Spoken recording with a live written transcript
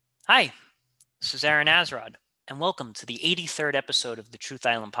Hi, this is Aaron Azrod, and welcome to the 83rd episode of the Truth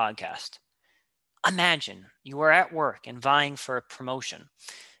Island podcast. Imagine you are at work and vying for a promotion,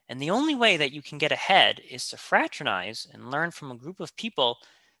 and the only way that you can get ahead is to fraternize and learn from a group of people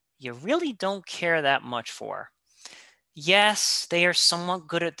you really don't care that much for. Yes, they are somewhat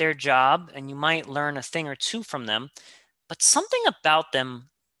good at their job, and you might learn a thing or two from them, but something about them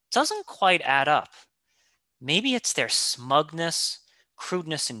doesn't quite add up. Maybe it's their smugness,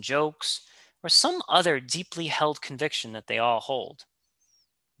 crudeness in jokes, or some other deeply held conviction that they all hold.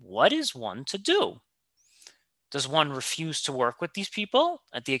 What is one to do? Does one refuse to work with these people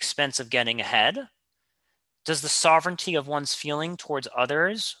at the expense of getting ahead? Does the sovereignty of one's feeling towards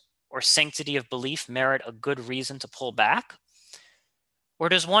others or sanctity of belief merit a good reason to pull back? Or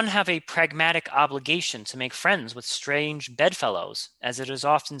does one have a pragmatic obligation to make friends with strange bedfellows, as it is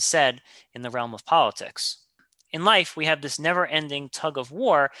often said in the realm of politics? In life, we have this never ending tug of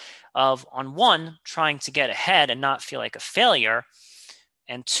war of, on one, trying to get ahead and not feel like a failure,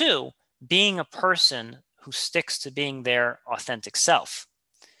 and two, being a person who sticks to being their authentic self.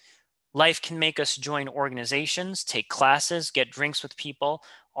 Life can make us join organizations, take classes, get drinks with people,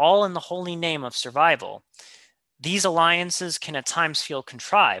 all in the holy name of survival. These alliances can at times feel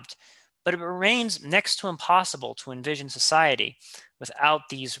contrived, but it remains next to impossible to envision society without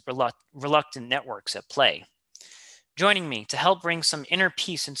these reluctant networks at play. Joining me to help bring some inner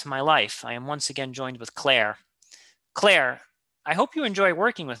peace into my life, I am once again joined with Claire. Claire, I hope you enjoy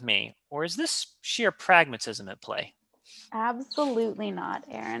working with me, or is this sheer pragmatism at play? Absolutely not,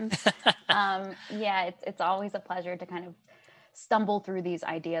 Aaron. It's always a pleasure to kind of stumble through these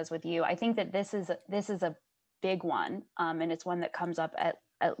ideas with you. I think that this is a big one, and it's one that comes up at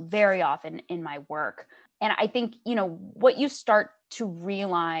very often in my work. And I think what you start to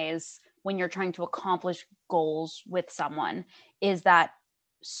realize when you're trying to accomplish goals with someone is that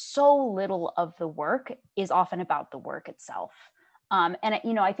so little of the work is often about the work itself.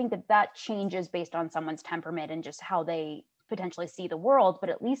 I think that changes based on someone's temperament and just how they potentially see the world. But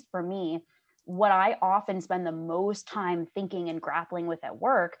at least for me, what I often spend the most time thinking and grappling with at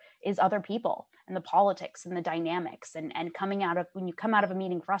work is other people and the politics and the dynamics and coming out of when you come out of a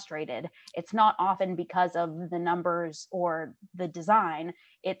meeting frustrated, it's not often because of the numbers or the design.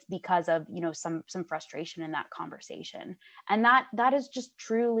 It's because of, some frustration in that conversation. And that is just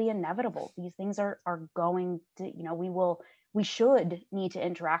truly inevitable. These things are going to, we should need to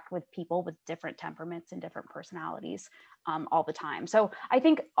interact with people with different temperaments and different personalities all the time. So I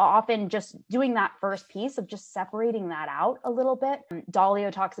think often just doing that first piece of just separating that out a little bit.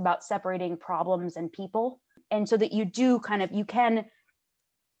 Dalio talks about separating problems and people. And so that you can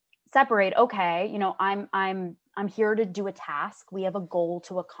separate, okay, I'm here to do a task. We have a goal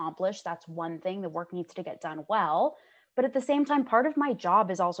to accomplish. That's one thing. The work needs to get done well. But at the same time, part of my job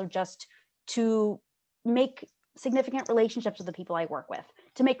is also just to make significant relationships with the people I work with,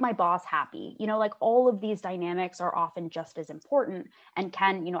 to make my boss happy. Like all of these dynamics are often just as important, and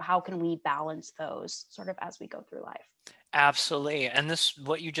how can we balance those sort of as we go through life? Absolutely. And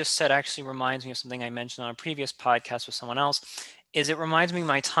what you just said actually reminds me of something I mentioned on a previous podcast with someone else. It reminds me of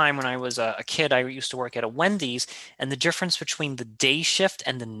my time when I was a kid. I used to work at a Wendy's, and the difference between the day shift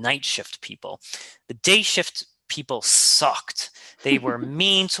and the night shift people. The day shift people sucked. They were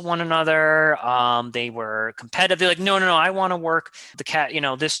mean to one another. They were competitive. They're like, no, no, no, I want to work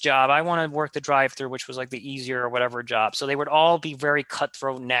this job. I want to work the drive-through, which was like the easier or whatever job. So they would all be very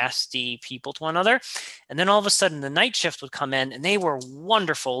cutthroat, nasty people to one another. And then all of a sudden the night shift would come in and they were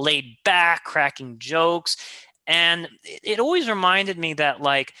wonderful, laid back, cracking jokes. And it always reminded me that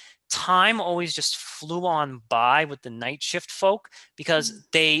like time always just flew on by with the night shift folk because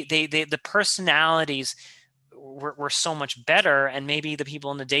the personalities were so much better, and maybe the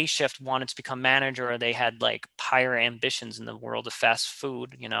people in the day shift wanted to become manager, or they had like higher ambitions in the world of fast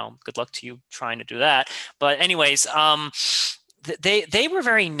food. Good luck to you trying to do that. But anyways, they were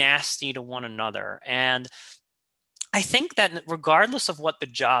very nasty to one another. And I think that regardless of what the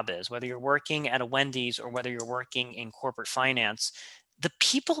job is, whether you're working at a Wendy's or whether you're working in corporate finance, the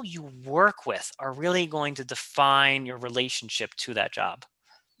people you work with are really going to define your relationship to that job.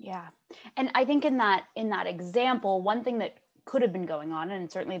 Yeah. And I think in that example, one thing that could have been going on,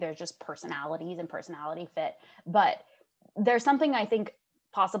 and certainly there's just personalities and personality fit, but there's something I think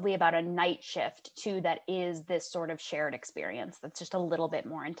possibly about a night shift too that is this sort of shared experience that's just a little bit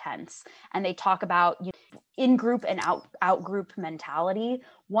more intense. And they talk about in group and out group mentality.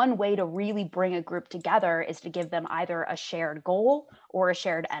 One way to really bring a group together is to give them either a shared goal or a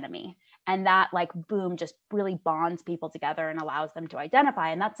shared enemy. And that like, boom, just really bonds people together and allows them to identify.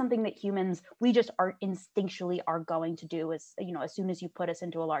 And that's something that humans, we just are instinctually are going to do as, as soon as you put us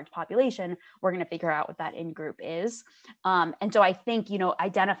into a large population, we're going to figure out what that in group is. And so I think,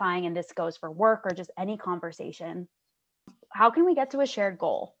 identifying, and this goes for work or just any conversation, how can we get to a shared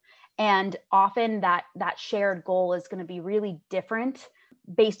goal? And often that shared goal is going to be really different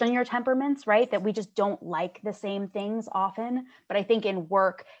based on your temperaments, right? That we just don't like the same things often. But I think in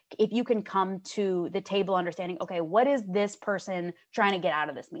work, if you can come to the table understanding, okay, what is this person trying to get out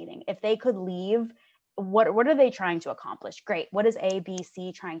of this meeting? If they could leave, what are they trying to accomplish? Great. What is A, B,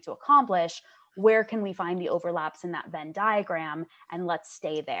 C trying to accomplish? Where can we find the overlaps in that Venn diagram? And let's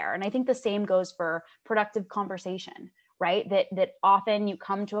stay there. And I think the same goes for productive conversation, right? That often you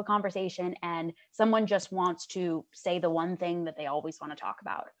come to a conversation and someone just wants to say the one thing that they always want to talk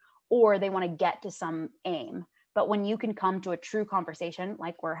about, or they want to get to some aim. But when you can come to a true conversation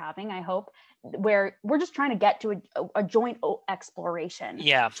like we're having, I hope, where we're just trying to get to a joint exploration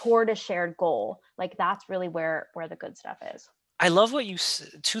toward a shared goal, like that's really where the good stuff is. I love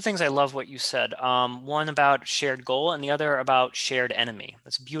two things I love what you said. One about shared goal and the other about shared enemy.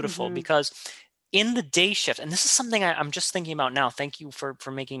 That's beautiful because in the day shift, and this is something I'm just thinking about now, thank you for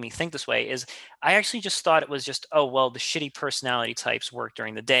making me think this way, is I actually just thought it was just, oh, well, the shitty personality types work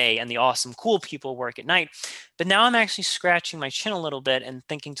during the day and the awesome, cool people work at night. But now I'm actually scratching my chin a little bit and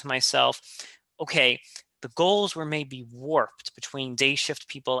thinking to myself, okay, the goals were maybe warped between day shift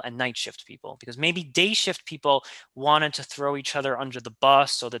people and night shift people, because maybe day shift people wanted to throw each other under the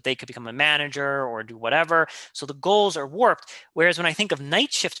bus so that they could become a manager or do whatever. So the goals are warped. Whereas when I think of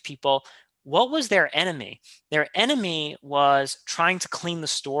night shift people, what was their enemy? Their enemy was trying to clean the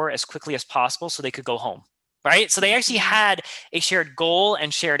store as quickly as possible so they could go home. Right? So they actually had a shared goal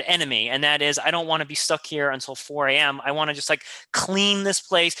and shared enemy. And that is, I don't want to be stuck here until 4 a.m. I want to just like clean this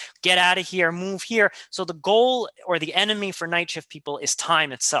place, get out of here, move here. So the goal or the enemy for night shift people is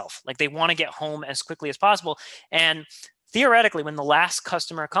time itself. Like they want to get home as quickly as possible. And theoretically, when the last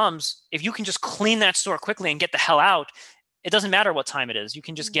customer comes, if you can just clean that store quickly and get the hell out, it doesn't matter what time it is. You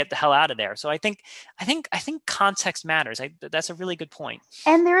can just get the hell out of there. So I think context matters. That's a really good point.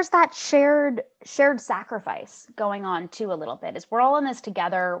 And there's that shared sacrifice going on too a little bit. Is we're all in this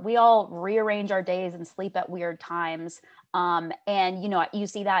together. We all rearrange our days and sleep at weird times. And you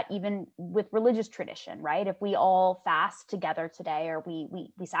see that even with religious tradition, right? If we all fast together today, or we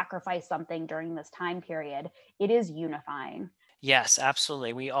sacrifice something during this time period, it is unifying. Yes,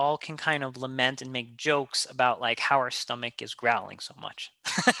 absolutely. We all can kind of lament and make jokes about like how our stomach is growling so much.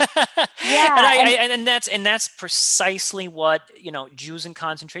 Yeah, and that's precisely what Jews in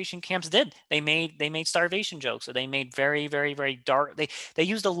concentration camps did. They made starvation jokes, or they made very, very, very dark. They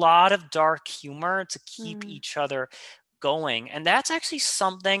used a lot of dark humor to keep each other going, and that's actually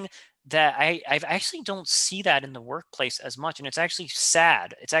something that I actually don't see that in the workplace as much, and it's actually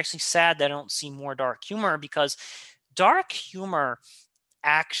sad. It's actually sad that I don't see more dark humor, because dark humor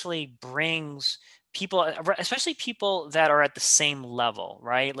actually brings people, especially people that are at the same level,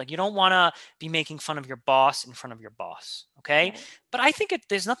 right? Like you don't want to be making fun of your boss in front of your boss, okay? Right. But I think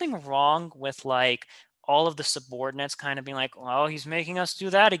there's nothing wrong with like all of the subordinates kind of being like, oh, he's making us do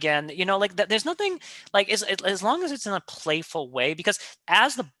that again. Like that, there's nothing like as long as it's in a playful way, because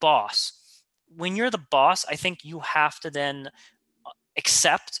as the boss, when you're the boss, I think you have to then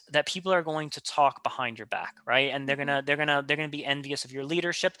accept that people are going to talk behind your back, right? And they're gonna be envious of your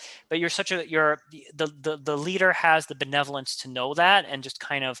leadership, but the leader has the benevolence to know that, and just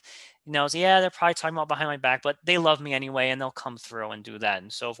kind of knows, yeah, they're probably talking about behind my back, but they love me anyway, and they'll come through and do that,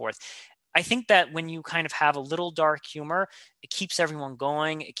 and so forth. I think that when you kind of have a little dark humor, it keeps everyone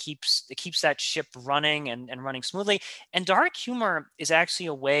going. It keeps that ship running and running smoothly. And dark humor is actually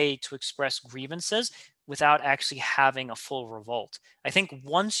a way to express grievances without actually having a full revolt. I think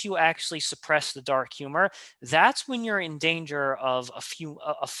once you actually suppress the dark humor, that's when you're in danger of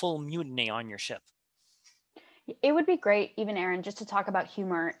a full mutiny on your ship. It would be great, even Aaron, just to talk about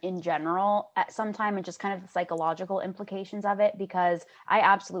humor in general at some time, and just kind of the psychological implications of it, because I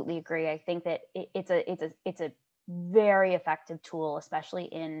absolutely agree. I think that it's a very effective tool, especially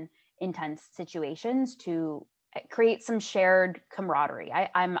in intense situations, to create some shared camaraderie.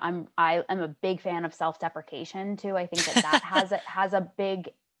 I'm a big fan of self-deprecation too. I think that has a big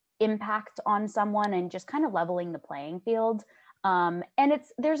impact on someone, and just kind of leveling the playing field. And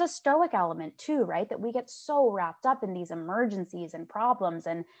there's a stoic element too, right? That we get so wrapped up in these emergencies and problems,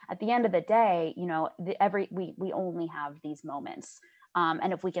 and at the end of the day, we only have these moments.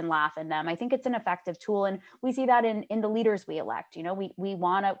 And if we can laugh in them, I think it's an effective tool. And we see that in the leaders we elect. You know, we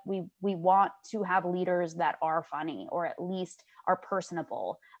want to have leaders that are funny, or at least are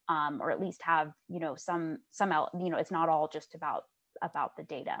personable, or at least have, you know, some, you know, it's not all just about the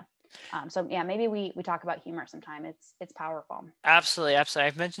data. So yeah, maybe we talk about humor sometime. It's powerful. Absolutely, absolutely.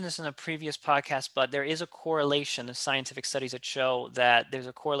 I've mentioned this in a previous podcast, but there is a correlation in scientific studies that show that there's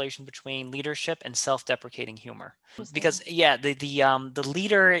a correlation between leadership and self-deprecating humor. Because yeah, the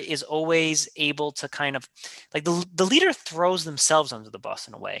leader is always able to kind of like the leader throws themselves under the bus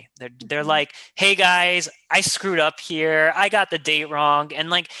in a way. They're like, hey guys, I screwed up here. I got the date wrong. And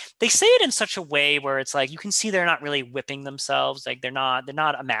like they say it in such a way where it's like you can see they're not really whipping themselves. Like they're not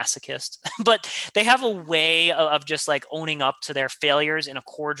a masochist, but they have a way of just like owning up to their failures in a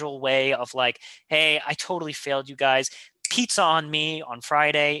cordial way of like, hey, I totally failed you guys. Pizza on me on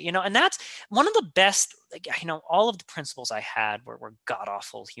Friday, you know, and that's one of the best, like, you know, all of the principals I had were god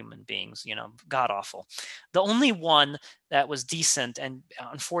awful human beings, you know, god awful. The only one that was decent, and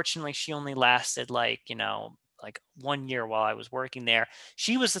unfortunately she only lasted like, you know, like 1 year while I was working there.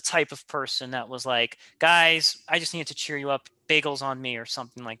 She was the type of person that was like, guys, I just needed to cheer you up, bagels on me or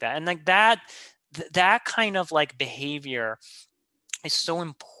something like that. And like that kind of like behavior is so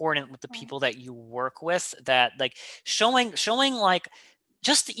important with the people that you work with, that like showing like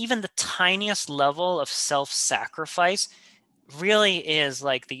just even the tiniest level of self-sacrifice really is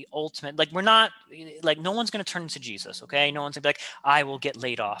like the ultimate. Like we're not like, no one's going to turn into Jesus. Okay. No one's gonna be like, I will get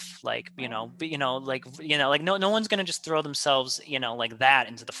laid off. Like, you know, but, you know, like no one's going to just throw themselves, you know, like that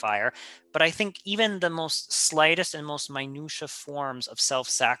into the fire. But I think even the most slightest and most minutia forms of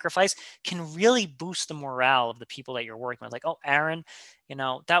self-sacrifice can really boost the morale of the people that you're working with. Like, oh, Aaron, you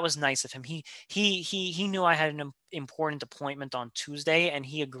know, that was nice of him. He knew I had an important appointment on Tuesday, and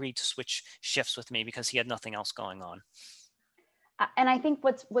he agreed to switch shifts with me because he had nothing else going on. And I think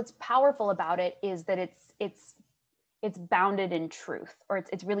what's powerful about it is that it's bounded in truth, or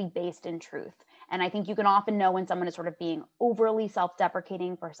it's really based in truth. And I think you can often know when someone is sort of being overly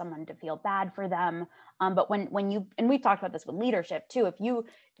self-deprecating for someone to feel bad for them. But when you, and we've talked about this with leadership too, if you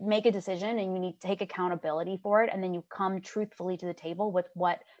make a decision and you need to take accountability for it, and then you come truthfully to the table with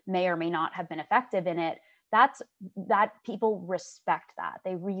what may or may not have been effective in it, that people respect that.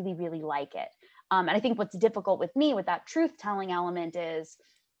 They really, really like it. And I think what's difficult with me with that truth telling element is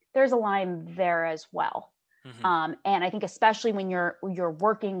there's a line there as well. And I think especially when you're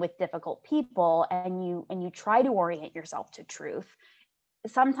working with difficult people and you try to orient yourself to truth,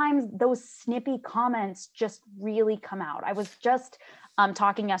 sometimes those snippy comments just really come out. I was just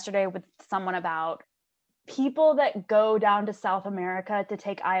talking yesterday with someone about people that go down to South America to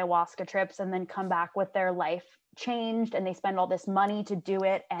take ayahuasca trips and then come back with their life changed, and they spend all this money to do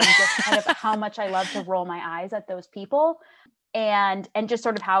it, and just kind of how much I love to roll my eyes at those people, and just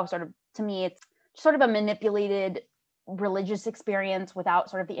sort of how, sort of, to me, it's sort of a manipulated religious experience without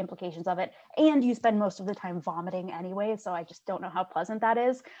sort of the implications of it, and you spend most of the time vomiting anyway, so I just don't know how pleasant that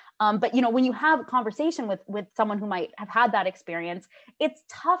is. But you know, when you have a conversation with someone who might have had that experience, it's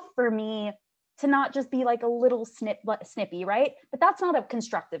tough for me to not just be like a little snippy, right? But that's not a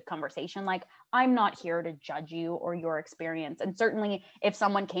constructive conversation. Like, I'm not here to judge you or your experience. And certainly if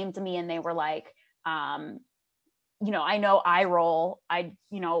someone came to me and they were like, you know, I know I roll, I,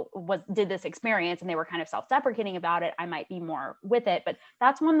 you know, did this experience, and they were kind of self-deprecating about it, I might be more with it. But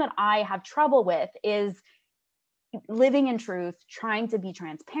that's one that I have trouble with, is living in truth, trying to be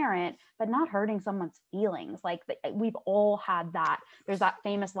transparent, but not hurting someone's feelings. Like, we've all had that. There's that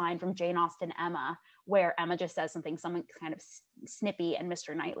famous line from Jane Austen, Emma, where Emma just says something kind of snippy, and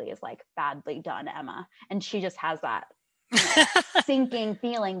Mr. Knightley is like, badly done, Emma. And she just has that, you know, sinking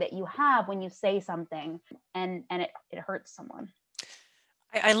feeling that you have when you say something and it hurts someone.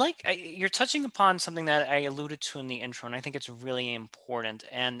 You're touching upon something that I alluded to in the intro, and I think it's really important.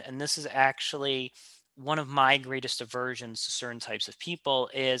 And this is actually one of my greatest aversions to certain types of people.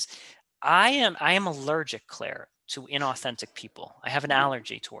 Is I am allergic, Claire, to inauthentic people. I have an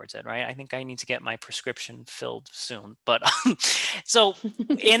allergy towards it, right? I think I need to get my prescription filled soon. But so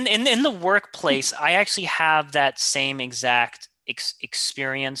in the workplace, I actually have that same exact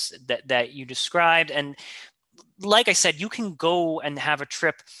experience that you described. And like I said, you can go and have a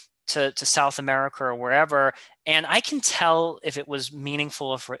trip to South America or wherever, and I can tell if it was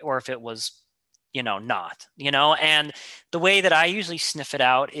meaningful or if it was, you know, not, you know. And the way that I usually sniff it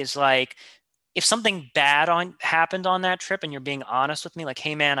out is like, if something bad happened on that trip and you're being honest with me, like,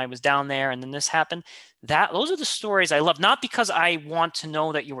 hey man, I was down there and then this happened, those are the stories I love, not because I want to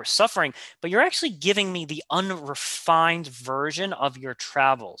know that you were suffering, but you're actually giving me the unrefined version of your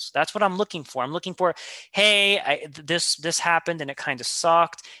travels. That's what I'm looking for. I'm looking for, hey, this happened and it kind of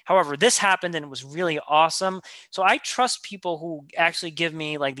sucked. However, this happened and it was really awesome. So I trust people who actually give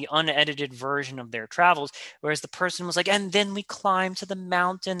me like the unedited version of their travels, whereas the person was like, and then we climbed to the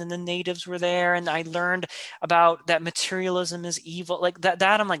mountain and the natives were there and I learned about that materialism is evil. Like that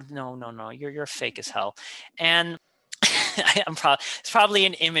I'm like, no, no, no, you're fake as hell. And it's probably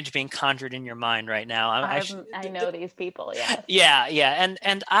an image being conjured in your mind right now. I know these people, yes. Yeah, yeah,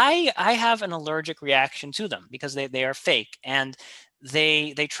 and I have an allergic reaction to them because they are fake, and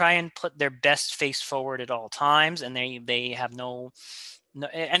they try and put their best face forward at all times, and they have no,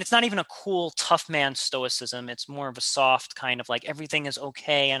 and it's not even a cool tough man stoicism. It's more of a soft kind of like everything is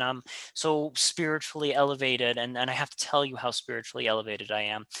okay, and I'm so spiritually elevated, and I have to tell you how spiritually elevated I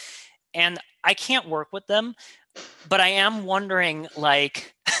am, and I can't work with them, but I am wondering,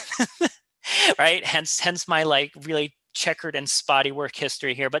 like, right? Hence my like really checkered and spotty work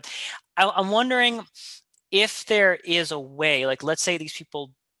history here. But I'm wondering if there is a way, like, let's say these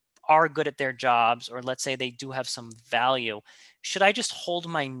people are good at their jobs, or let's say they do have some value. Should I just hold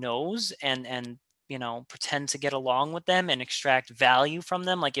my nose and pretend to get along with them and extract value from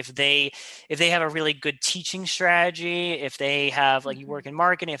them? Like if they have a really good teaching strategy, if they have, like, you work in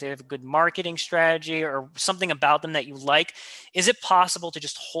marketing, if they have a good marketing strategy or something about them that you like, is it possible to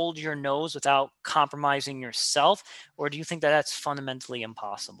just hold your nose without compromising yourself? Or do you think that that's fundamentally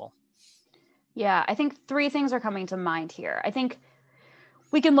impossible? Yeah, I think three things are coming to mind here. I think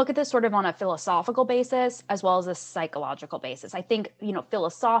we can look at this sort of on a philosophical basis as well as a psychological basis. I think,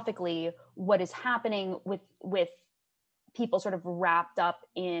 philosophically, what is happening with people sort of wrapped up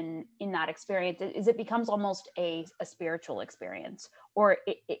in that experience is it becomes almost a spiritual experience, or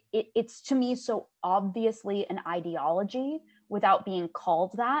it's to me so obviously an ideology without being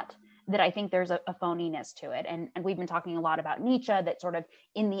called that I think there's a phoniness to it. And we've been talking a lot about Nietzsche, that sort of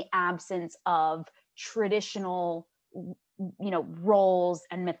in the absence of traditional roles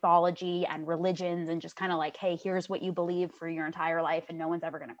and mythology and religions, and just kind of like, hey, here's what you believe for your entire life and no one's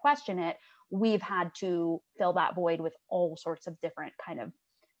ever going to question it, we've had to fill that void with all sorts of different kind of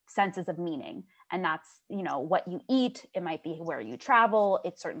senses of meaning. And that's, what you eat, it might be where you travel,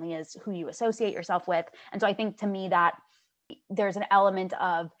 it certainly is who you associate yourself with. And so I think, to me, that there's an element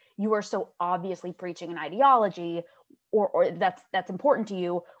of, you are so obviously preaching an ideology, or that's important to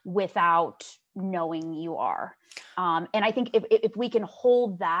you, without knowing you are. And I think if we can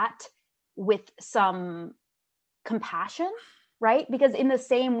hold that with some compassion, right? Because in the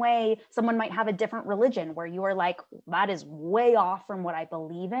same way, someone might have a different religion where you are like, that is way off from what I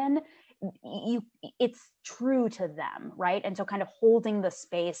believe in. It's true to them, right? And so kind of holding the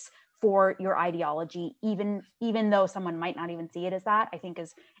space for your ideology, even though someone might not even see it as that, I think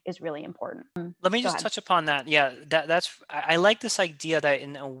is really important. Let me Go just ahead. touch upon that. Yeah, I like this idea that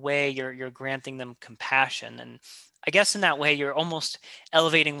in a way you're granting them compassion, and I guess in that way you're almost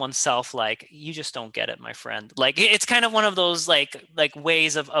elevating oneself. Like, you just don't get it, my friend. Like, it's kind of one of those like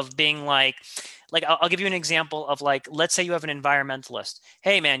ways of being like I'll give you an example of, like, let's say you have an environmentalist.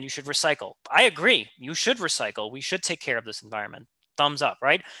 Hey man, you should recycle. I agree. You should recycle. We should take care of this environment. Thumbs up,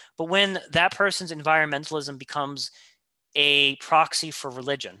 right? But when that person's environmentalism becomes a proxy for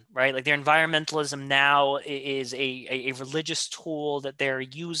religion, right? Like, their environmentalism now is a religious tool that they're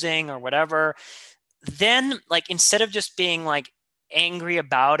using or whatever. Then, like, instead of just being like angry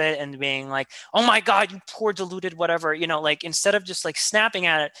about it and being like, oh my God, you poor deluded, whatever, like, instead of just like snapping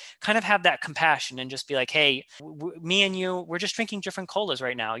at it, kind of have that compassion and just be like, hey, me and you, we're just drinking different colas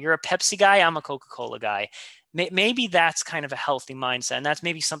right now. You're a Pepsi guy, I'm a Coca-Cola guy. Maybe that's kind of a healthy mindset. And that's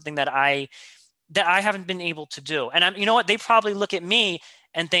maybe something that I haven't been able to do. And you know what? They probably look at me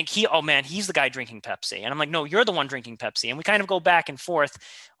and think oh man, he's the guy drinking Pepsi. And I'm like, no, you're the one drinking Pepsi. And we kind of go back and forth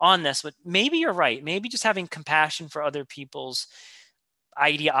on this, but maybe you're right. Maybe just having compassion for other people's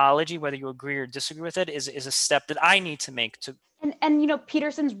ideology, whether you agree or disagree with it, is a step that I need to make to. And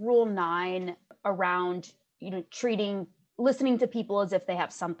Peterson's rule 9 around listening to people as if they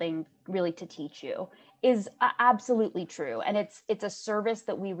have something really to teach you is absolutely true. And it's a service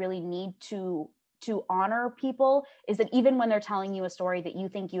that we really need to honor people, is that even when they're telling you a story that you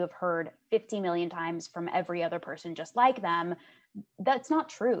think you have heard 50 million times from every other person just like them, that's not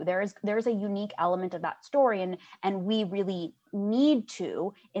true. There's a unique element of that story, and we really need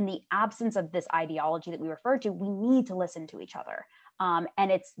to, in the absence of this ideology that we refer to, we need to listen to each other.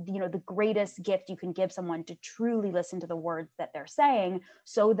 And it's the greatest gift you can give someone, to truly listen to the words that they're saying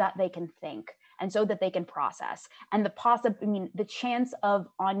so that they can think. and so that they can process. And the chance of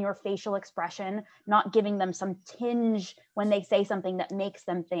on your facial expression not giving them some tinge when they say something that makes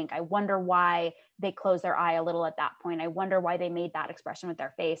them think, I wonder why they close their eye a little at that point, I wonder why they made that expression with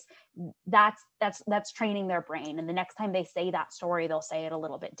their face. That's training their brain, and the next time they say that story, they'll say it a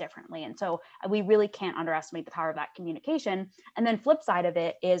little bit differently. And so we really can't underestimate the power of that communication. And then flip side of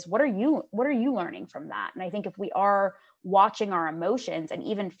it is, what are you learning from that? And I think if we are watching our emotions, and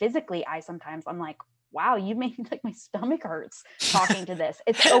even physically, I'm like, wow, you made like my stomach hurts talking to this.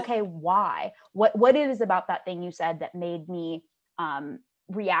 It's okay. Why? What it is about that thing you said that made me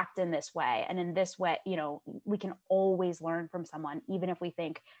react in this way? And in this way, we can always learn from someone, even if we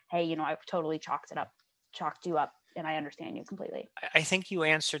think, hey, I've totally chalked you up, and I understand you completely. I think you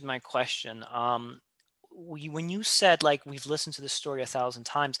answered my question. When you said, like, we've listened to this story 1,000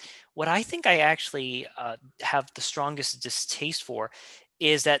 times, what I think I actually have the strongest distaste for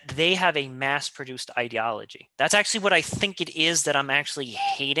is that they have a mass-produced ideology. That's actually what I think it is that I'm actually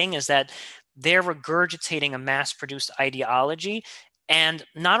hating, is that they're regurgitating a mass-produced ideology. And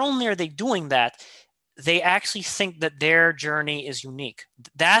not only are they doing that, they actually think that their journey is unique.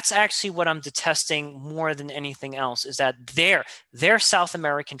 That's actually what I'm detesting more than anything else, is that their South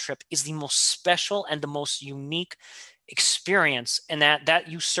American trip is the most special and the most unique experience, and that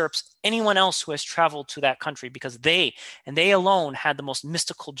usurps anyone else who has traveled to that country, because they alone had the most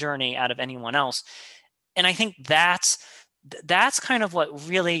mystical journey out of anyone else. And I think that's kind of what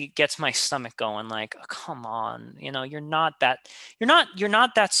really gets my stomach going. Like, oh, come on, you're not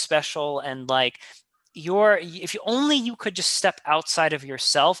that special. And like, if you could just step outside of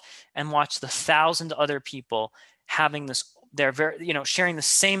yourself and watch the 1,000 other people having they're very, sharing the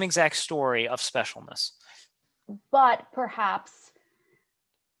same exact story of specialness. But perhaps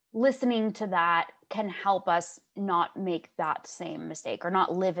listening to that can help us not make that same mistake, or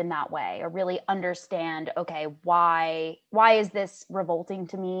not live in that way, or really understand, okay, why is this revolting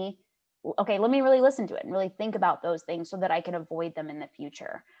to me? Okay, let me really listen to it and really think about those things so that I can avoid them in the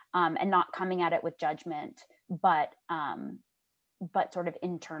future, and not coming at it with judgment, but sort of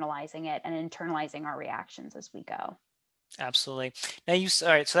internalizing it and internalizing our reactions as we go. Absolutely. Now all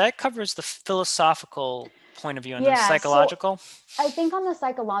right, so that covers the philosophical point of view, and then psychological. So I think on the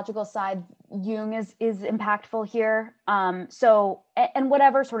psychological side, Jung is impactful here. And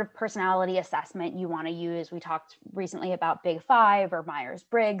whatever sort of personality assessment you want to use, we talked recently about Big Five or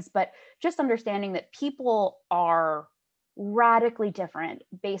Myers-Briggs, but just understanding that people are radically different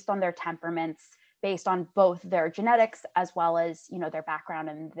based on their temperaments, based on both their genetics as well as, their background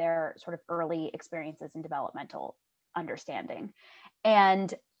and their sort of early experiences and developmental understanding.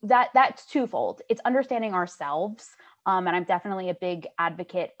 And that's twofold. It's understanding ourselves. And I'm definitely a big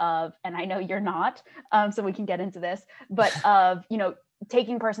advocate of, and I know you're not, so we can get into this, but of,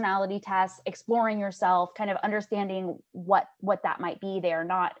 taking personality tests, exploring yourself, kind of understanding what that might be. They are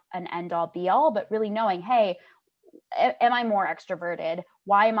not an end all be all, but really knowing, hey, am I more extroverted?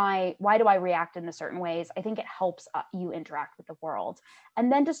 Why do I react in the certain ways? I think it helps you interact with the world.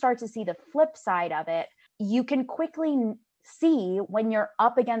 And then to start to see the flip side of it, you can quickly see when you're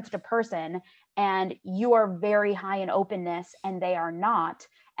up against a person and you are very high in openness and they are not,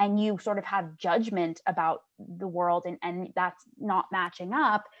 and you sort of have judgment about the world, and that's not matching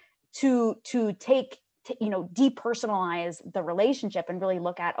up, to depersonalize the relationship and really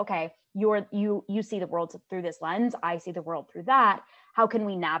look at, okay, you see the world through this lens, I see the world through that. How can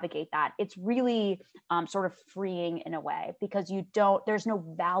we navigate that? It's really sort of freeing in a way, because there's no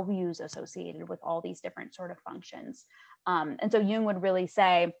values associated with all these different sort of functions. And so Jung would really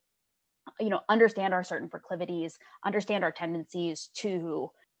say, understand our certain proclivities, understand our tendencies to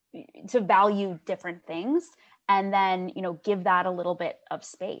value different things, and then, give that a little bit of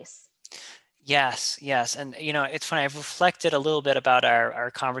space. Yes. And, it's funny. I've reflected a little bit about our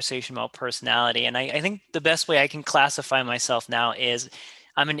conversation about personality. And I think the best way I can classify myself now is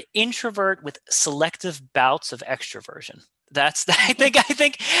I'm an introvert with selective bouts of extroversion. Because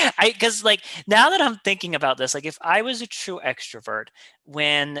like, now that I'm thinking about this, like, if I was a true extrovert,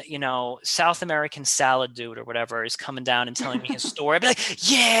 when, South American salad dude or whatever is coming down and telling me his story, I'd be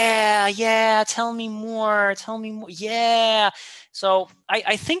like, yeah, tell me more. Yeah. So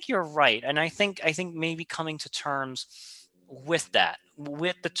I think you're right. And I think maybe coming to terms with the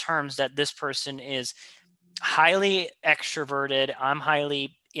terms that this person is highly extroverted, I'm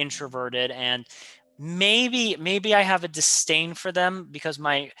highly introverted, and maybe I have a disdain for them because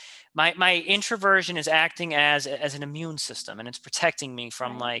my my introversion is acting as an immune system, and it's protecting me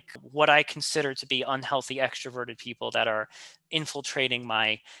from Right. like what I consider to be unhealthy extroverted people that are infiltrating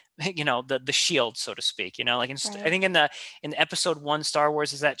my the shield, so to speak. Like I Right. think in episode 1 Star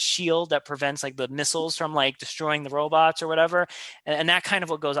Wars is that shield that prevents like the missiles from like destroying the robots or whatever, and that kind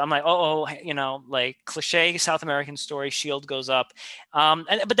of what goes. I'm like, oh, like cliche South American story, shield goes up.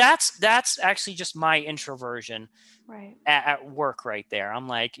 But that's actually just my introversion Right. at work right there. I'm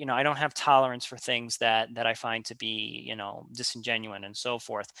like, I don't have tolerance for things that I find to be, disingenuous and so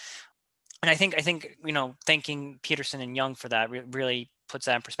forth. And I think, thanking Peterson and Jung for that really puts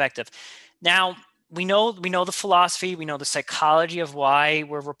that in perspective. Now, we know the philosophy, we know the psychology of why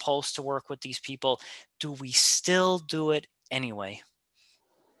we're repulsed to work with these people. Do we still do it anyway?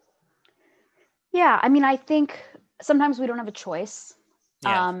 Yeah, I mean, I think sometimes we don't have a choice.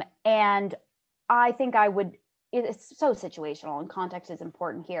 Yeah. And I think it's so situational and context is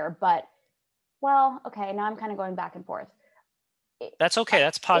important here. But, well, okay, now I'm kind of going back and forth. It, That's okay.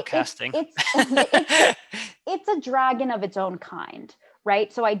 That's podcasting. it's a dragon of its own kind,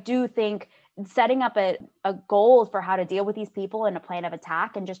 right? So I do think setting up a goal for how to deal with these people and a plan of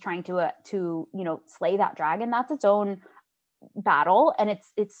attack and just trying to slay that dragon, that's its own battle, and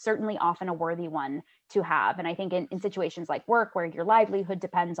it's certainly often a worthy one to have. And I think in situations like work where your livelihood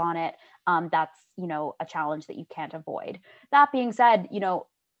depends on it, that's a challenge that you can't avoid. That being said,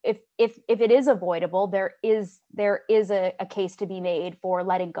 if it is avoidable, there is a case to be made for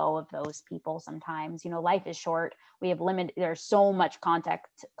letting go of those people. Sometimes life is short, we have limited, there's so much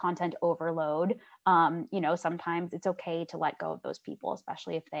content overload. Sometimes it's okay to let go of those people,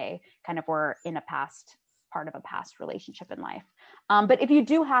 especially if they kind of were in a part of a past relationship in life. But if you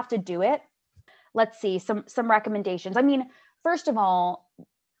do have to do it, let's see some recommendations. I mean, first of all,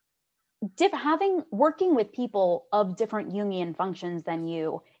 working with people of different Jungian functions than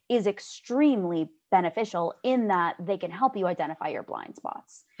you is extremely beneficial in that they can help you identify your blind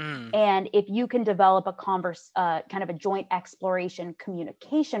spots. And if you can develop a kind of a joint exploration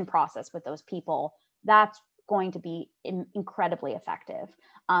communication process with those people, that's going to be incredibly effective.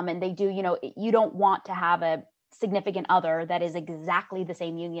 And they do, you don't want to have a significant other that is exactly the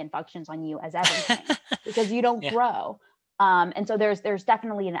same Jungian functions on you as everything because you don't Yeah. grow. And so there's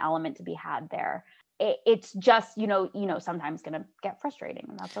definitely an element to be had there. It's just, sometimes going to get frustrating,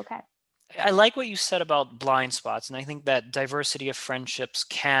 and that's okay. I like what you said about blind spots, and I think that diversity of friendships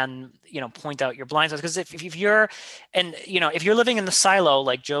can, point out your blind spots. Because if you're, and if you're living in the silo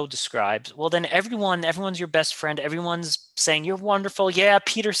like Joe describes, well, then everyone's your best friend. Everyone's saying you're wonderful. Yeah,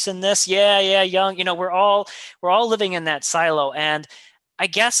 Peterson, this. Yeah, Young. We're all living in that silo, and I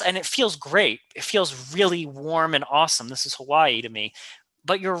guess, and it feels great. It feels really warm and awesome. This is Hawaii to me.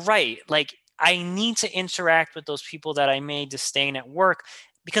 But you're right. Like I need to interact with those people that I made disdain at work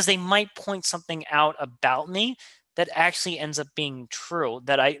because they might point something out about me that actually ends up being true,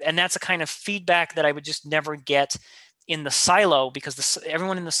 and that's a kind of feedback that I would just never get in the silo because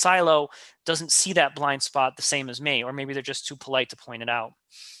everyone in the silo doesn't see that blind spot the same as me, or maybe they're just too polite to point it out.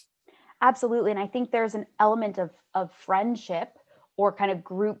 Absolutely. And I think there's an element of friendship or kind of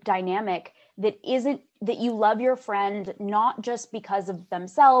group dynamic that isn't that you love your friend not just because of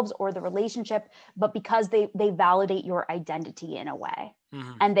themselves or the relationship, but because they validate your identity in a way.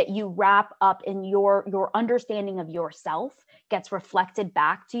 Mm-hmm. And that you wrap up in your understanding of yourself gets reflected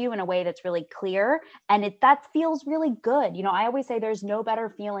back to you in a way that's really clear, and that feels really good. I always say there's no better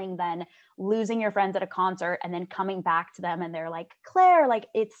feeling than losing your friends at a concert and then coming back to them and they're like, Claire, like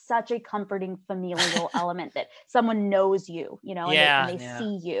it's such a comforting familial element that someone knows you, Yeah, and they yeah.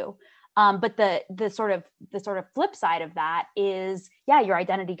 see you. But the sort of flip side of that is, yeah, your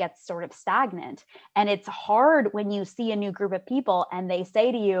identity gets sort of stagnant, and it's hard when you see a new group of people and they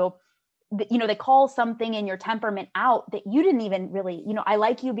say to you, they call something in your temperament out that you didn't even really, I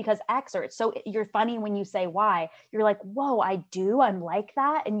like you because X, or it's so you're funny when you say Y. You're like, whoa, I'm like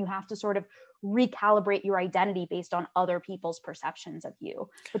that, and you have to sort of recalibrate your identity based on other people's perceptions of you.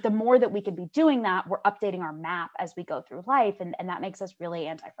 But the more that we can be doing that, we're updating our map as we go through life, and that makes us really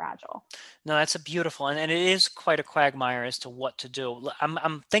anti-fragile. No, that's a beautiful, and it is quite a quagmire as to what to do.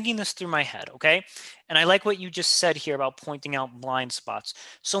 I'm thinking this through my head, okay? And I like what you just said here about pointing out blind spots.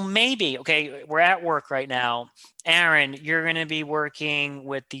 So maybe, okay, we're at work right now. Aaron, you're going to be working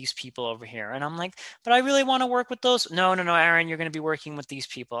with these people over here. And I'm like, but I really want to work with those. No, Aaron, you're going to be working with these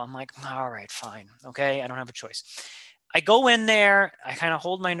people. I'm like, all right, fine. Okay, I don't have a choice. I go in there, I kind of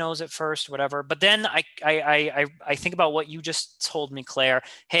hold my nose at first, whatever. But then I think about what you just told me, Claire.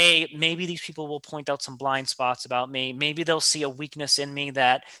 Hey, maybe these people will point out some blind spots about me. Maybe they'll see a weakness in me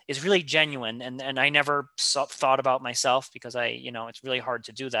that is really genuine, and I never thought about myself, because it's really hard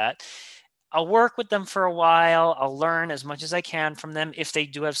to do that. I'll work with them for a while. I'll learn as much as I can from them if they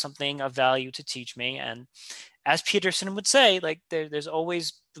do have something of value to teach me. And as Peterson would say, like there's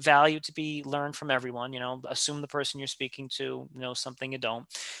always value to be learned from everyone. Assume the person you're speaking to knows something you don't.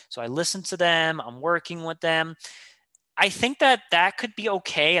 So I listen to them. I'm working with them. I think that could be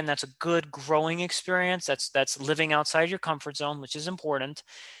okay, and that's a good growing experience. That's living outside your comfort zone, which is important.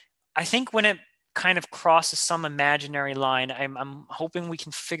 I think when it kind of crosses some imaginary line, I'm hoping we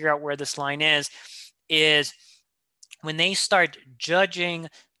can figure out where this line is when they start judging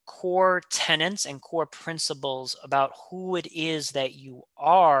core tenets and core principles about who it is that you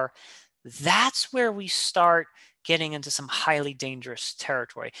are. That's where we start getting into some highly dangerous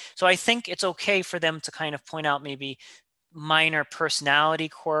territory. So I think it's okay for them to kind of point out maybe minor personality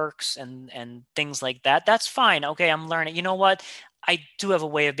quirks and things like that. That's fine. Okay, I'm learning. You know what? I do have a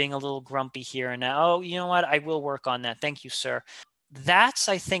way of being a little grumpy here and now. Oh, you know what? I will work on that. Thank you, sir. That's,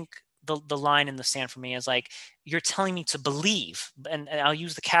 I think, the line in the sand for me is like, you're telling me to believe, and I'll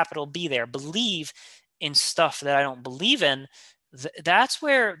use the capital B there, believe in stuff that I don't believe in. That's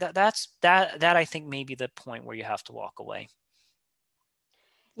where that I think may be the point where you have to walk away.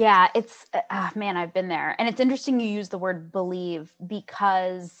 Yeah, it's man, I've been there. And it's interesting you use the word believe,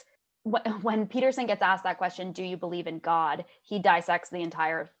 because when Peterson gets asked that question, do you believe in God? He dissects the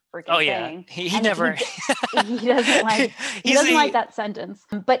entire freaking thing. He never he doesn't like like that sentence.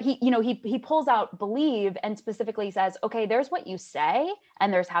 But he pulls out believe and specifically says, okay, there's what you say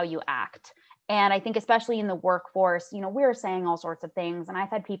and there's how you act. And I think especially in the workforce, we're saying all sorts of things. And I've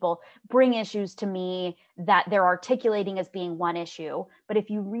had people bring issues to me that they're articulating as being one issue. But if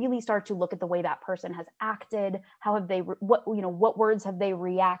you really start to look at the way that person has acted, how have they, what words have they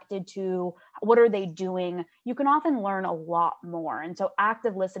reacted to? What are they doing? You can often learn a lot more. And so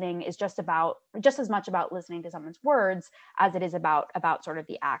active listening is just as much about listening to someone's words as it is about sort of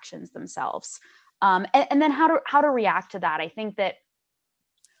the actions themselves. And then how to react to that. I think that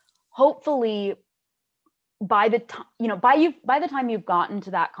hopefully by the time you've gotten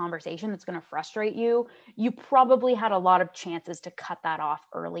to that conversation that's going to frustrate you, you probably had a lot of chances to cut that off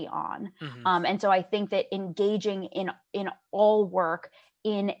early on. Mm-hmm. And so I think that engaging in all work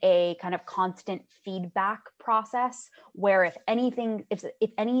in a kind of constant feedback process, where if any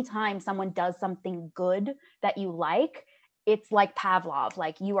time someone does something good that you like, it's like Pavlov,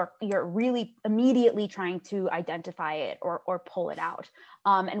 like you're really immediately trying to identify it or pull it out.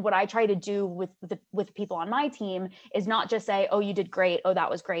 And what I try to do with people on my team is not just say, oh, you did great. Oh, that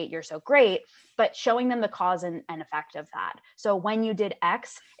was great. You're so great. But showing them the cause and effect of that. So when you did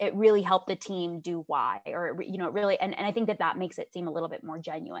X, it really helped the team do Y, or, really. And I think that makes it seem a little bit more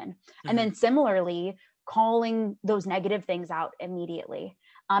genuine. Mm-hmm. And then similarly, calling those negative things out immediately.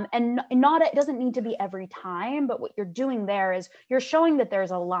 And it doesn't need to be every time, but what you're doing there is you're showing that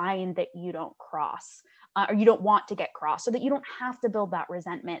there's a line that you don't cross, or you don't want to get crossed, so that you don't have to build that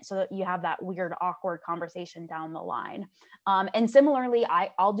resentment, so that you have that weird, awkward conversation down the line. And similarly,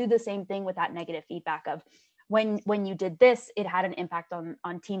 I'll do the same thing with that negative feedback of, when you did this, it had an impact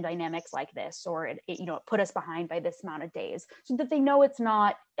on team dynamics like this, or it put us behind by this amount of days, so that they know it's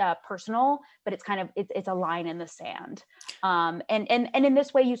not personal, but it's kind of, it's a line in the sand. And in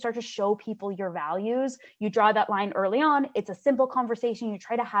this way, you start to show people your values. You draw that line early on. It's a simple conversation. You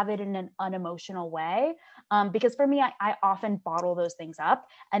try to have it in an unemotional way. Because for me, I often bottle those things up,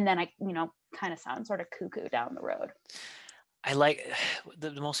 and then I, kind of sound sort of cuckoo down the road. I like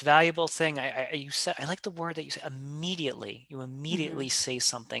the most valuable thing you said. I like the word that you said, immediately. You immediately mm-hmm. say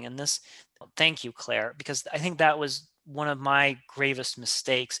something. And this, thank you, Claire, because I think that was one of my gravest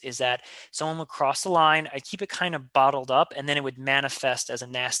mistakes, is that someone would cross the line. I'd keep it kind of bottled up, and then it would manifest as a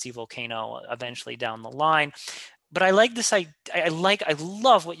nasty volcano eventually down the line. But I like this. I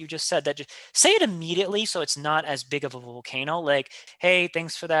love what you just said, that just say it immediately, so it's not as big of a volcano. Like, hey,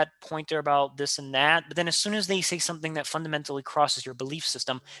 thanks for that pointer about this and that. But then as soon as they say something that fundamentally crosses your belief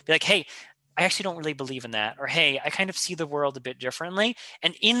system, be like, hey, I actually don't really believe in that. Or, hey, I kind of see the world a bit differently.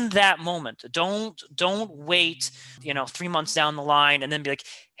 And in that moment, don't wait, 3 months down the line and then be like,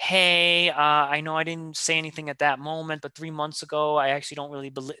 hey, I know I didn't say anything at that moment, but 3 months ago, I actually don't really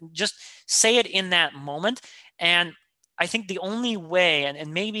believe. Just say it in that moment. And I think the only way,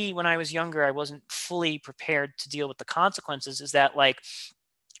 and maybe when I was younger, I wasn't fully prepared to deal with the consequences, is that, like,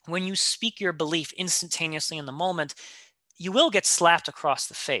 when you speak your belief instantaneously in the moment, you will get slapped across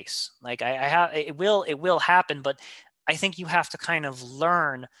the face. Like it will happen, but I think you have to kind of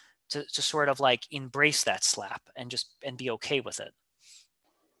learn to sort of like embrace that slap and be okay with it.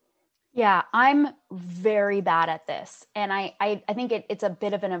 Yeah, I'm very bad at this. And I think it's a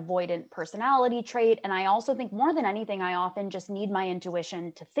bit of an avoidant personality trait. And I also think more than anything, I often just need my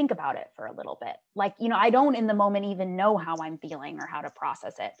intuition to think about it for a little bit. Like, I don't in the moment even know how I'm feeling or how to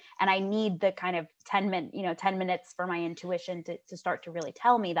process it. And I need the kind of 10 minutes for my intuition to start to really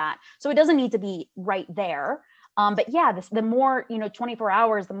tell me that. So it doesn't need to be right there. But yeah, the more, 24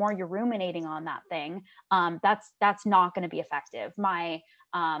 hours, the more you're ruminating on that thing, that's not going to be effective.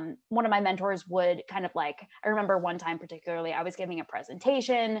 One of my mentors would kind of like, I remember one time particularly, I was giving a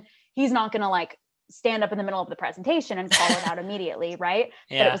presentation. He's not going to like stand up in the middle of the presentation and call it out immediately, right?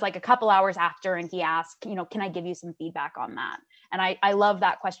 Yeah. But it was like a couple hours after, and he asked, can I give you some feedback on that? And I love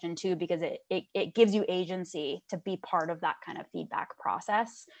that question too, because it gives you agency to be part of that kind of feedback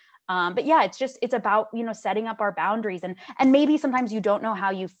process. But yeah, it's about, setting up our boundaries, and maybe sometimes you don't know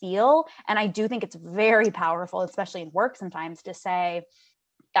how you feel. And I do think it's very powerful, especially in work sometimes, to say,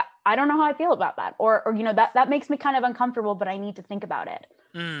 I don't know how I feel about that. Or that makes me kind of uncomfortable, but I need to think about it.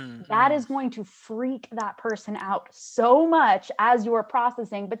 That is going to freak that person out so much as you're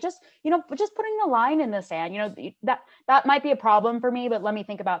processing, but just putting a line in the sand, that might be a problem for me, but let me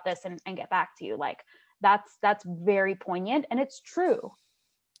think about this and get back to you. Like that's very poignant, and it's true.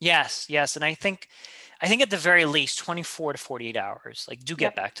 Yes. And I think at the very least 24 to 48 hours, like do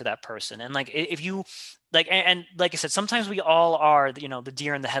get back to that person. And like, if you like, and like I said, sometimes we all are, the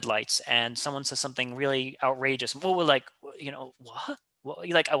deer in the headlights, and someone says something really outrageous. Well, we're like, what? Well,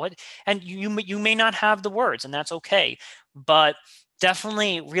 you're like, what? And you may not have the words, and that's okay. But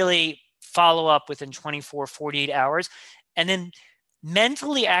definitely really follow up within 24, 48 hours. And then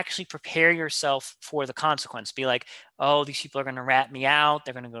mentally actually prepare yourself for the consequence. Be like, oh, these people are going to rat me out.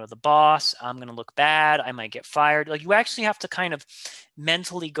 They're going to go to the boss. I'm going to look bad. I might get fired. Like, you actually have to kind of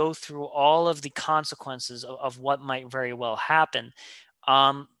mentally go through all of the consequences of what might very well happen.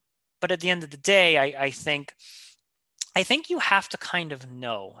 But at the end of the day, I think you have to kind of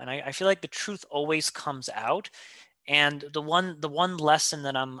know. And I feel like the truth always comes out. And the one lesson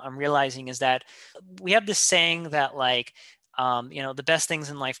that I'm realizing is that we have this saying that, like, the best things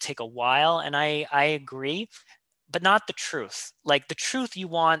in life take a while. And I agree, but not the truth. Like, the truth, you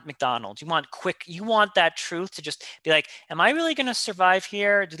want McDonald's, you want that truth to just be like, am I really going to survive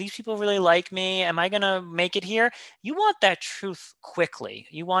here? Do these people really like me? Am I going to make it here? You want that truth quickly.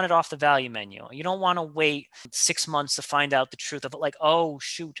 You want it off the value menu. You don't want to wait 6 months to find out the truth of it. Like, oh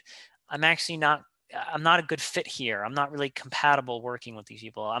shoot, I'm not a good fit here. I'm not really compatible working with these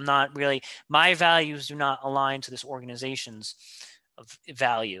people. My values do not align to this organization's of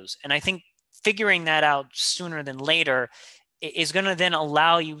values. And I think figuring that out sooner than later is going to then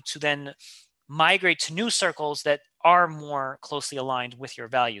allow you to then migrate to new circles that are more closely aligned with your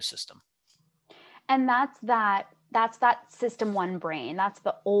value system. And that's that system one brain. That's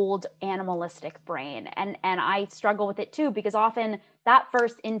the old animalistic brain. And I struggle with it too, because often that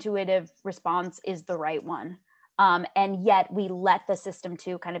first intuitive response is the right one. And yet we let the system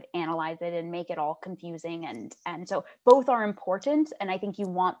two kind of analyze it and make it all confusing. And so both are important. And I think you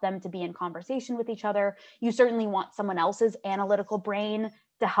want them to be in conversation with each other. You certainly want someone else's analytical brain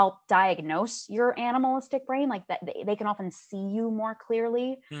to help diagnose your animalistic brain, like that they can often see you more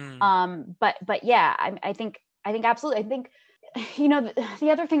clearly. But yeah, I think absolutely. I think, the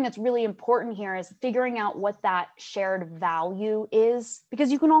other thing that's really important here is figuring out what that shared value is,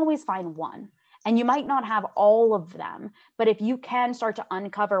 because you can always find one. And you might not have all of them, but if you can start to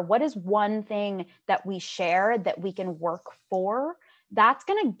uncover what is one thing that we share that we can work for, that's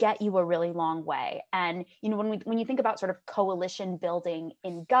going to get you a really long way. And, when you think about sort of coalition building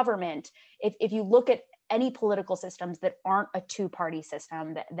in government, if you look at any political systems that aren't a two-party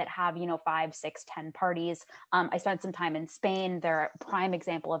system that have, 5, 6, 10 parties. I spent some time in Spain. They're a prime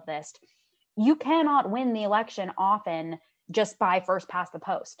example of this. You cannot win the election often just by first past the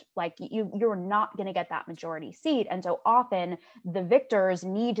post. Like, you're not going to get that majority seat. And so often the victors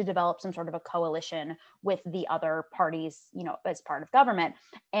need to develop some sort of a coalition with the other parties, as part of government.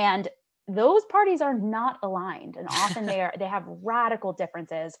 And those parties are not aligned, and often they have radical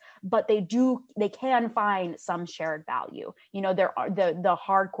differences, but they can find some shared value. There are the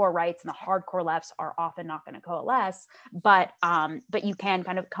hardcore rights and the hardcore lefts are often not going to coalesce, but you can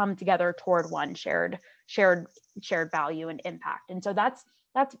kind of come together toward one shared value and impact. And so that's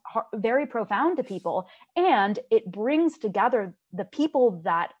very profound to people, and it brings together the people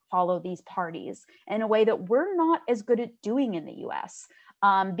that follow these parties in a way that we're not as good at doing in the US.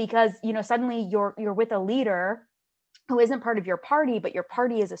 Because suddenly you're with a leader who isn't part of your party, but your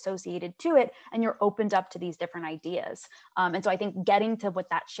party is associated to it, and you're opened up to these different ideas. And so I think getting to what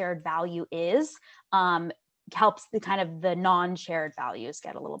that shared value is helps the kind of the non-shared values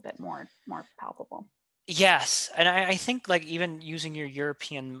get a little bit more palpable. Yes, and I think like even using your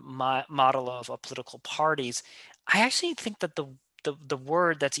European model of political parties, I actually think that the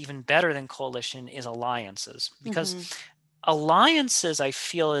word that's even better than coalition is alliances, because Mm-hmm. alliances, I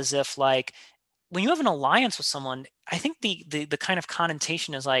feel as if like when you have an alliance with someone, I think the kind of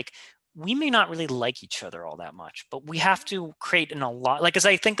connotation is like we may not really like each other all that much, but we have to create an alliance. Like as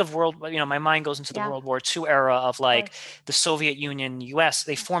I think of my mind goes into the Yeah, World War II era of of like course. the Soviet Union, US,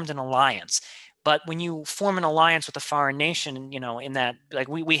 they formed an alliance. But when you form an alliance with a foreign nation, in that, like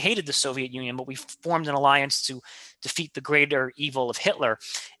we hated the Soviet Union, but we formed an alliance to defeat the greater evil of Hitler.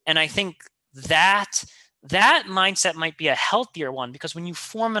 And I think that mindset might be a healthier one, because when you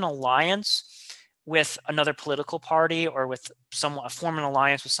form an alliance with another political party or with someone, form an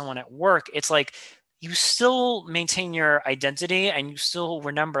alliance with someone at work, it's like you still maintain your identity and you still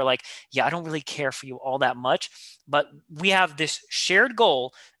remember like, yeah, I don't really care for you all that much, but we have this shared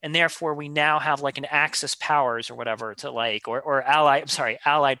goal, and therefore we now have like an Axis powers or whatever to like, or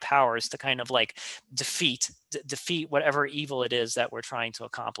allied powers to kind of like defeat whatever evil it is that we're trying to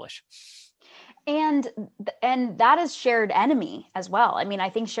accomplish. And that is shared enemy as well. I mean,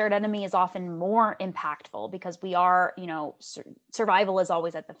 I think shared enemy is often more impactful because we are, survival is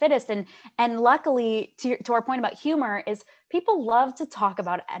always at the fittest. And luckily, to our point about humor, is people love to talk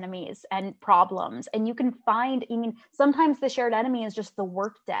about enemies and problems. And you can find, I mean, sometimes the shared enemy is just the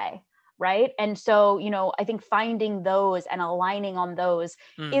work day, right? And so, I think finding those and aligning on those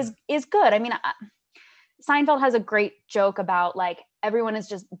is good. I mean, Seinfeld has a great joke about like everyone is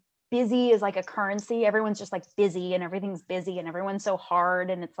just busy is like a currency. Everyone's just like busy, and everything's busy, and everyone's so hard,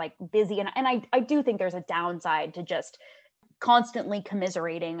 and it's like busy. And I do think there's a downside to just constantly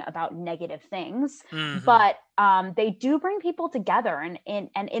commiserating about negative things, Mm-hmm. but they do bring people together and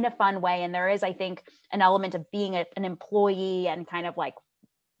in a fun way. And there is, I think, an element of being an employee and kind of like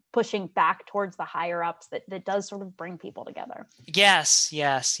pushing back towards the higher ups that does sort of bring people together. Yes.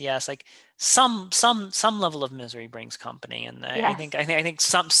 Like some level of misery brings company, and Yes. I think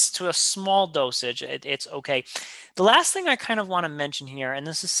some, to a small dosage, it's okay. The last thing I kind of want to mention here, and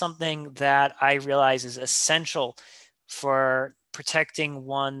this is something that I realize is essential for protecting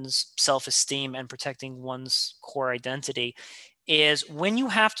one's self-esteem and protecting one's core identity, is when you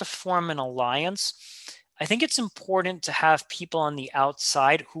have to form an alliance, I think it's important to have people on the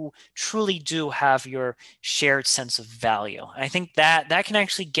outside who truly do have your shared sense of value. And I think that can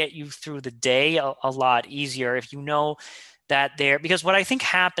actually get you through the day a lot easier if you know that there, because what I think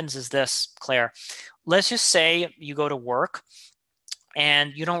happens is this, Claire. Let's just say you go to work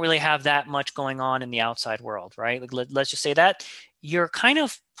and you don't really have that much going on in the outside world, right? Like let's just say that you're kind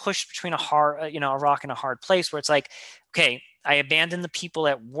of pushed between a rock and a hard place where it's like, okay, I abandoned the people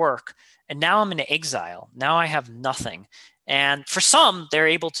at work and now I'm in exile. Now I have nothing. And for some, they're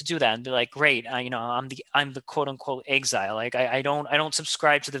able to do that and be like, great, I'm the quote unquote exile. Like I don't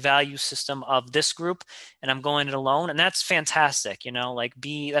subscribe to the value system of this group, and I'm going it alone. And that's fantastic.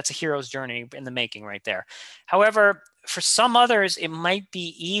 That's a hero's journey in the making right there. However, for some others, it might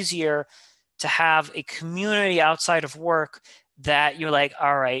be easier to have a community outside of work that you're like,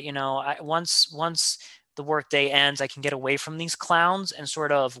 all right, once the workday ends, I can get away from these clowns and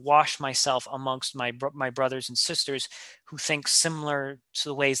sort of wash myself amongst my brothers and sisters who think similar to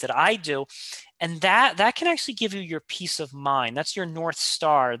the ways that I do. And that can actually give you your peace of mind. That's your North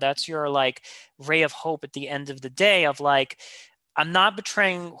Star. That's your like ray of hope at the end of the day of like, I'm not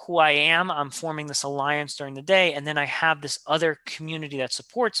betraying who I am. I'm forming this alliance during the day. And then I have this other community that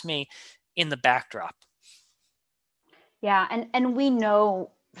supports me in the backdrop. Yeah, and we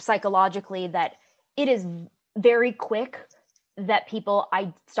know psychologically that it is very quick that people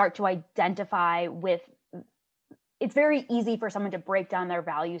I start to identify with. It's very easy for someone to break down their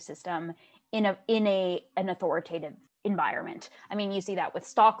value system in an authoritative environment. I mean, you see that with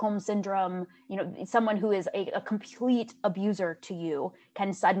Stockholm syndrome. Someone who is a complete abuser to you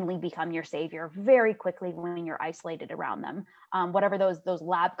can suddenly become your savior very quickly when you're isolated around them. Whatever those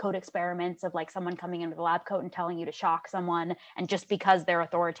lab coat experiments of like someone coming into the lab coat and telling you to shock someone, and just because they're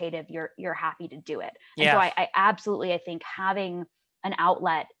authoritative, you're happy to do it. And so Yeah. I absolutely, I think having an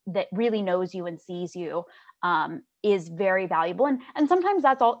outlet that really knows you and sees you is very valuable. And sometimes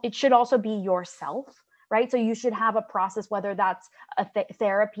that's all. It should also be yourself, right? So you should have a process, whether that's a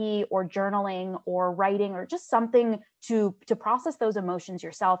therapy or journaling or writing or just something to process those emotions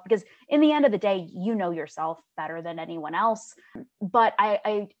yourself, because in the end of the day, you know yourself better than anyone else. But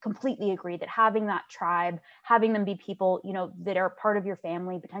I completely agree that having that tribe, having them be people, you know, that are part of your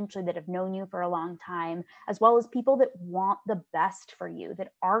family, potentially that have known you for a long time, as well as people that want the best for you,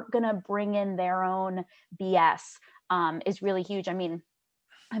 that aren't going to bring in their own BS, is really huge. I mean,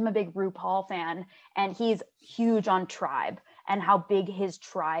 I'm a big RuPaul fan, and he's huge on tribe and how big his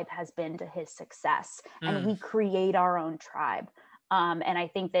tribe has been to his success. And Mm. we create our own tribe. And I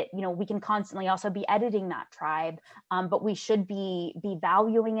think that, you know, we can constantly also be editing that tribe, but we should be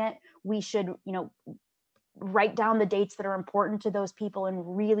valuing it. We should, you know, write down the dates that are important to those people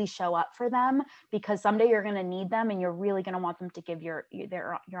and really show up for them, because someday you're going to need them and you're really going to want them to give your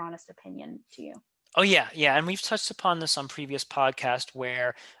honest opinion to you. Oh yeah, yeah, and we've touched upon this on previous podcast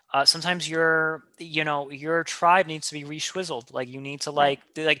where sometimes your tribe needs to be re-swizzled. Like you need to Right.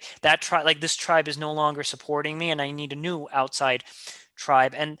 like that tribe, like this tribe is no longer supporting me, and I need a new outside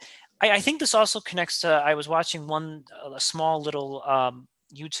tribe. And I think this also connects to. I was watching a small little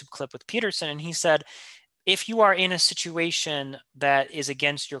YouTube clip with Peterson, and he said if you are in a situation that is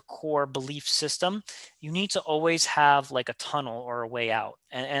against your core belief system, you need to always have like a tunnel or a way out.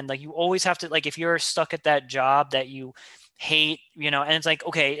 And like you always have to, like, if you're stuck at that job that you hate, and it's like,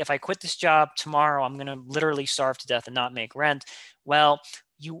 okay, if I quit this job tomorrow, I'm going to literally starve to death and not make rent. Well,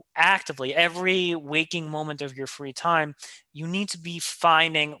 you actively, every waking moment of your free time, you need to be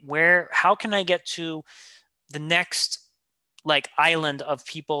finding how can I get to the next like island of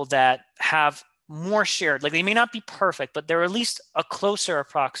people that have more shared, like they may not be perfect, but they're at least a closer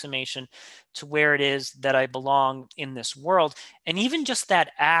approximation to where it is that I belong in this world. And even just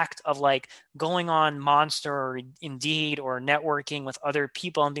that act of like going on Monster or Indeed or networking with other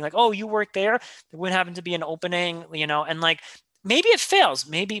people and being like, oh, you work there would happen to be an opening, and like maybe it fails,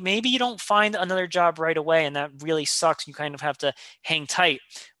 maybe you don't find another job right away, and that really sucks. You kind of have to hang tight.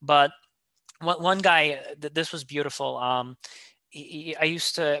 But one guy, this was beautiful. I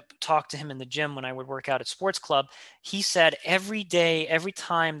used to talk to him in the gym when I would work out at sports club. He said every day, every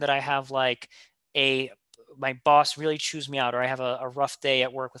time that I have like my boss really chews me out, or I have a rough day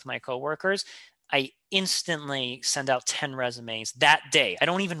at work with my coworkers, I instantly send out 10 resumes that day. I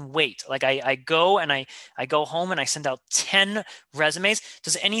don't even wait. Like I go and I go home and I send out 10 resumes.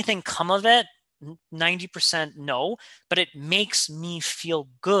 Does anything come of it? 90% no, but it makes me feel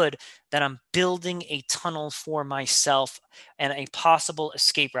good that I'm building a tunnel for myself and a possible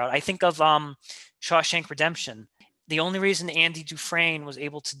escape route. I think of Shawshank Redemption. The only reason Andy Dufresne was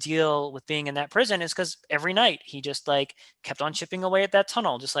able to deal with being in that prison is because every night he just like kept on chipping away at that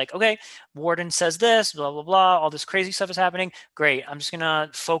tunnel. Just like, okay, warden says this, blah, blah, blah, all this crazy stuff is happening. Great. I'm just going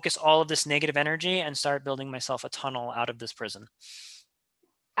to focus all of this negative energy and start building myself a tunnel out of this prison.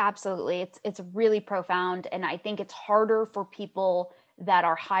 Absolutely. It's really profound. And I think it's harder for people that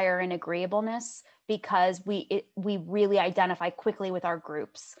are higher in agreeableness, because we really identify quickly with our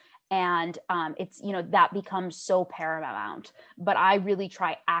groups. And it's, that becomes so paramount. But I really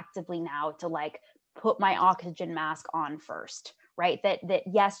try actively now to like put my oxygen mask on first, right? That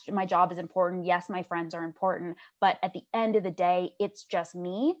yes, my job is important. Yes, my friends are important. But at the end of the day, it's just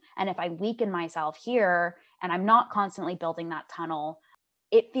me. And if I weaken myself here and I'm not constantly building that tunnel,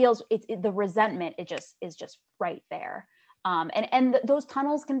 it feels the resentment, it just is just right there. And those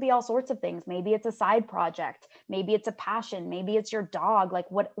tunnels can be all sorts of things. Maybe it's a side project, maybe it's a passion, maybe it's your dog, like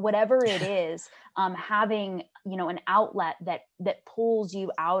whatever it is. Having an outlet that pulls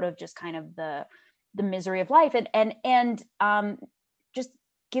you out of just kind of the misery of life, and just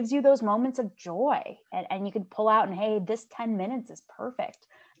gives you those moments of joy, and you can pull out and, hey, this 10 minutes is perfect,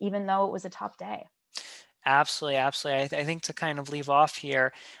 even though it was a tough day. Absolutely, absolutely. I think to kind of leave off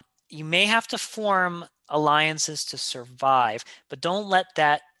here, you may have to form alliances to survive, but don't let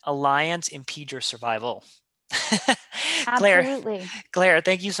that alliance impede your survival. Claire, Absolutely. Claire,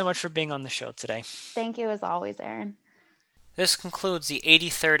 thank you so much for being on the show today. Thank you as always, Aaron. This concludes the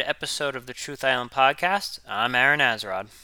 83rd episode of the Truth Island podcast. I'm Aaron Azarod.